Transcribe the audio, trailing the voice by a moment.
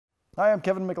Hi, I'm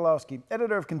Kevin Michalowski,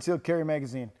 editor of Concealed Carry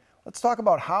Magazine. Let's talk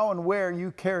about how and where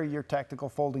you carry your tactical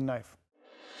folding knife.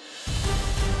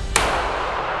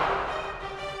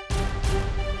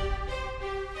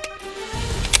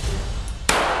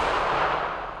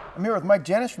 I'm here with Mike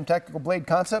Janich from Tactical Blade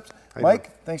Concepts.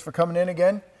 Mike, thanks for coming in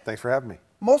again. Thanks for having me.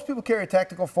 Most people carry a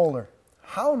tactical folder.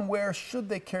 How and where should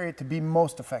they carry it to be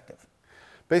most effective?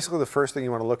 Basically, the first thing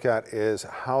you want to look at is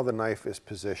how the knife is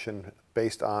positioned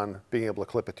based on being able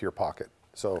to clip it to your pocket.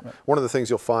 So one of the things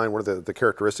you'll find, one of the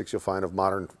characteristics you'll find of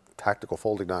modern tactical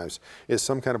folding knives is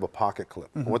some kind of a pocket clip.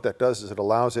 And what that does is it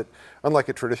allows it, unlike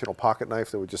a traditional pocket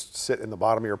knife that would just sit in the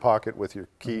bottom of your pocket with your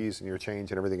keys and your change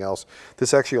and everything else,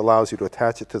 this actually allows you to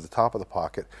attach it to the top of the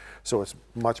pocket, so it's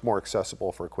much more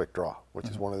accessible for a quick draw, which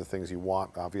is one of the things you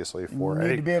want, obviously, for you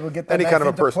need to be able to get that any knife kind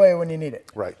of into play when you need it.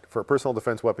 Right. For a personal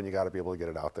defense weapon, you got to be able to get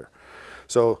it out there.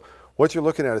 So what you're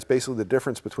looking at is basically the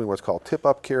difference between what's called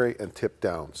tip-up carry and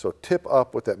tip-down. So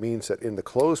tip-up, what that means that in the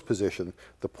closed position,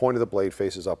 the point of the blade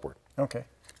faces upward. Okay.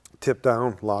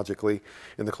 Tip-down, logically,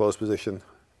 in the closed position,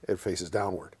 it faces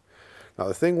downward. Now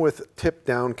the thing with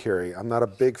tip-down carry, I'm not a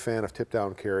big fan of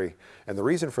tip-down carry, and the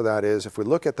reason for that is if we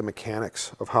look at the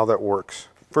mechanics of how that works,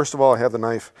 first of all, I have the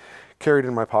knife carried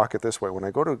in my pocket this way. When I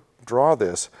go to draw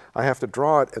this, I have to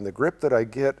draw it, and the grip that I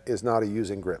get is not a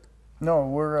using grip. No,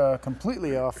 we're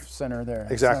completely off center there.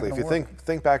 Exactly. If you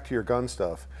think back to your gun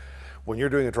stuff, when you're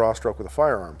doing a draw stroke with a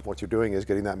firearm, what you're doing is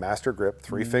getting that master grip,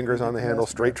 three fingers on the handle,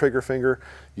 straight trigger finger.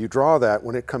 You draw that.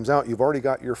 When it comes out, you've already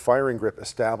got your firing grip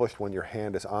established when your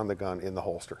hand is on the gun in the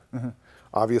holster.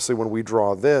 Obviously, when we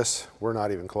draw this, we're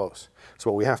not even close. So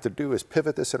what we have to do is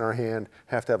pivot this in our hand,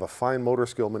 have to have a fine motor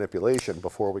skill manipulation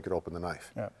before we could open the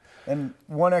knife. Yeah. And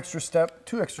one extra step,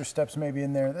 two extra steps maybe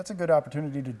in there, that's a good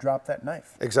opportunity to drop that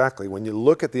knife. Exactly. When you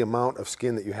look at the amount of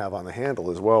skin that you have on the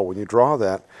handle as well, when you draw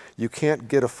that, you can't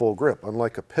get a full grip.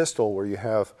 Unlike a pistol where you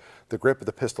have the grip of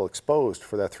the pistol exposed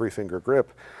for that three-finger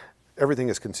grip, everything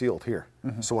is concealed here.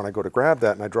 So when I go to grab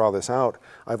that and I draw this out,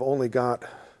 I've only got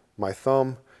my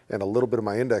thumb and a little bit of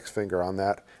my index finger on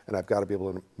that, and I've got to be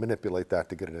able to manipulate that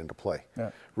to get it into play.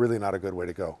 Really not a good way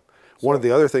to go. One of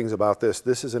the other things about this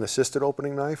is an assisted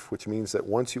opening knife, which means that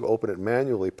once you open it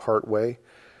manually part way,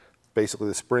 basically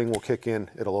the spring will kick in,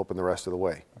 it'll open the rest of the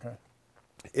way.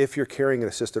 If you're carrying an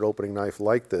assisted opening knife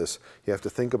like this, you have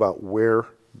to think about where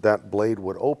that blade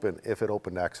would open if it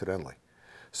opened accidentally.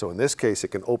 So in this case, it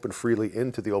can open freely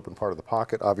into the open part of the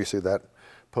pocket. Obviously that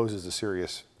poses a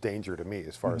serious danger to me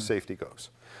as far as safety goes.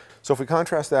 So if we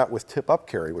contrast that with tip-up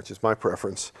carry, which is my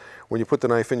preference, when you put the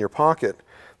knife in your pocket,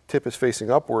 tip is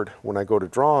facing upward. When I go to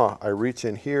draw, I reach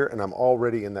in here and I'm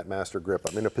already in that master grip.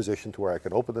 I'm in a position to where I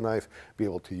can open the knife, be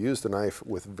able to use the knife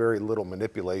with very little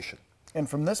manipulation. And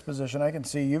from this position, I can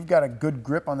see you've got a good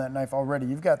grip on that knife already.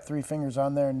 You've got three fingers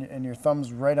on there and your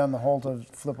thumb's right on the hole to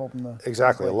flip open the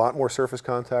Exactly. A lot more surface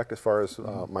contact as far as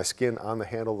my skin on the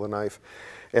handle of the knife.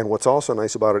 And what's also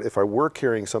nice about it, if I were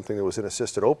carrying something that was an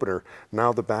assisted opener,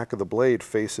 now the back of the blade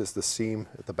faces the seam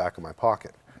at the back of my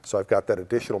pocket. So I've got that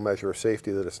additional measure of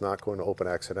safety that it's not going to open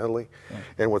accidentally.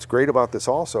 And what's great about this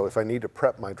also, if I need to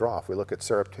prep my draw, if we look at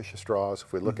surreptitious draws,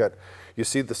 if we look at, you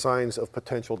see the signs of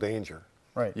potential danger.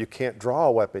 You can't draw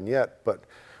a weapon yet, but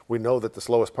we know that the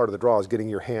slowest part of the draw is getting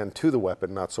your hand to the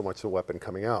weapon, not so much the weapon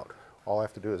coming out. All I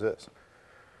have to do is this.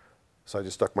 So I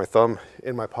just stuck my thumb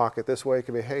in my pocket this way. It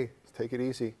could be, hey, take it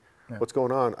easy. What's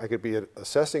going on? I could be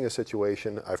assessing a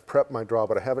situation. I've prepped my draw,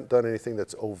 but I haven't done anything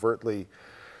that's overtly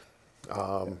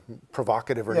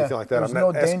provocative or anything like that. There's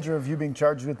no danger of you being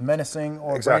charged with menacing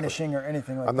or brandishing or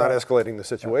anything like that. I'm not escalating the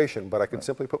situation, but I can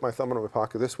simply put my thumb in my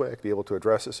pocket this way. I can be able to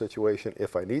address the situation.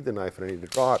 If I need the knife and I need to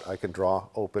draw it, I can draw,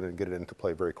 open, and get it into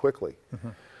play very quickly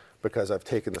because I've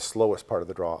taken the slowest part of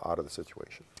the draw out of the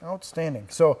situation. Outstanding.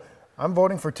 So I'm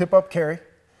voting for tip-up carry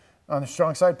on the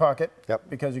strong side pocket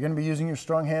because you're going to be using your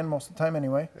strong hand most of the time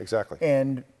anyway.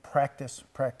 And practice,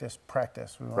 practice,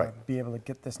 practice. We want to be able to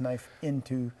get this knife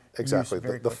into use very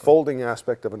quickly. The folding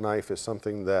aspect of a knife is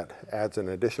something that adds an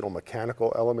additional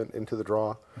mechanical element into the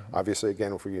draw. Obviously,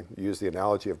 again, if we use the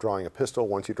analogy of drawing a pistol,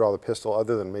 once you draw the pistol,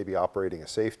 other than maybe operating a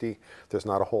safety, there's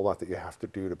not a whole lot that you have to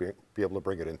do to be able to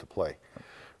bring it into play.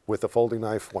 With a folding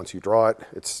knife, once you draw it,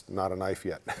 it's not a knife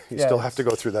yet. You still have to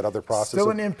go through that other process.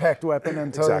 Still an impact weapon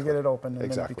until you get it open,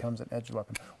 and then it becomes an edged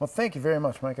weapon. Well, thank you very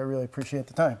much, Mike. I really appreciate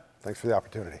the time. Thanks for the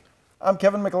opportunity. I'm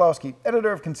Kevin Michalowski,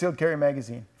 editor of Concealed Carry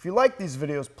Magazine. If you like these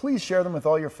videos, please share them with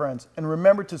all your friends. And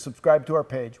remember to subscribe to our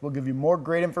page. We'll give you more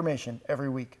great information every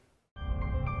week.